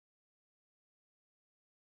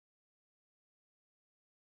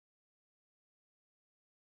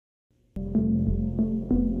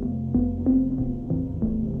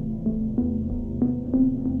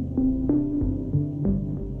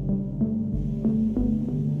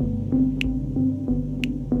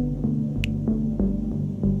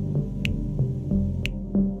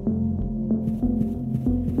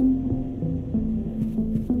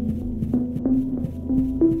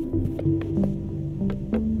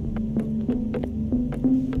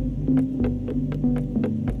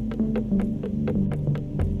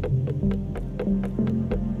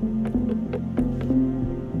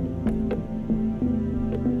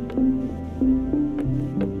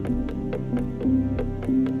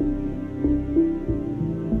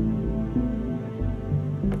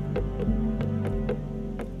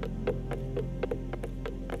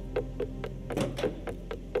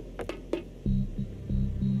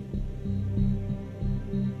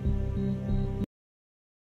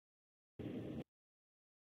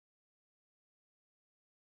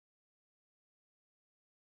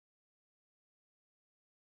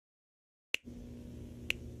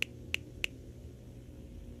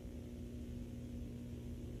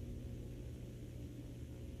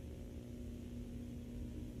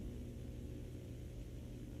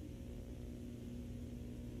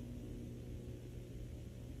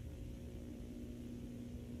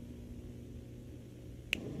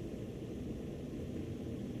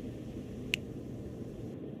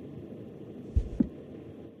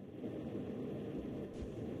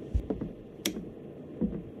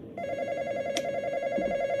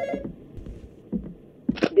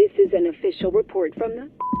official report from the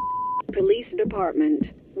police department.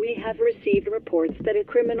 We have received reports that a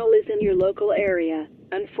criminal is in your local area.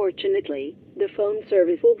 Unfortunately, the phone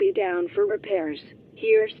service will be down for repairs.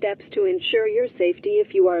 Here are steps to ensure your safety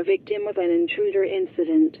if you are a victim of an intruder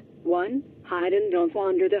incident. 1. Hide and don't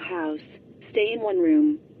wander the house. Stay in one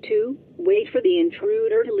room. 2. Wait for the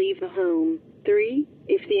intruder to leave the home. 3.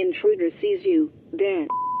 If the intruder sees you, then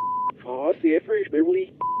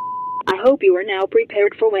I hope you are now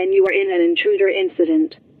prepared for when you are in an intruder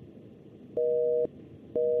incident.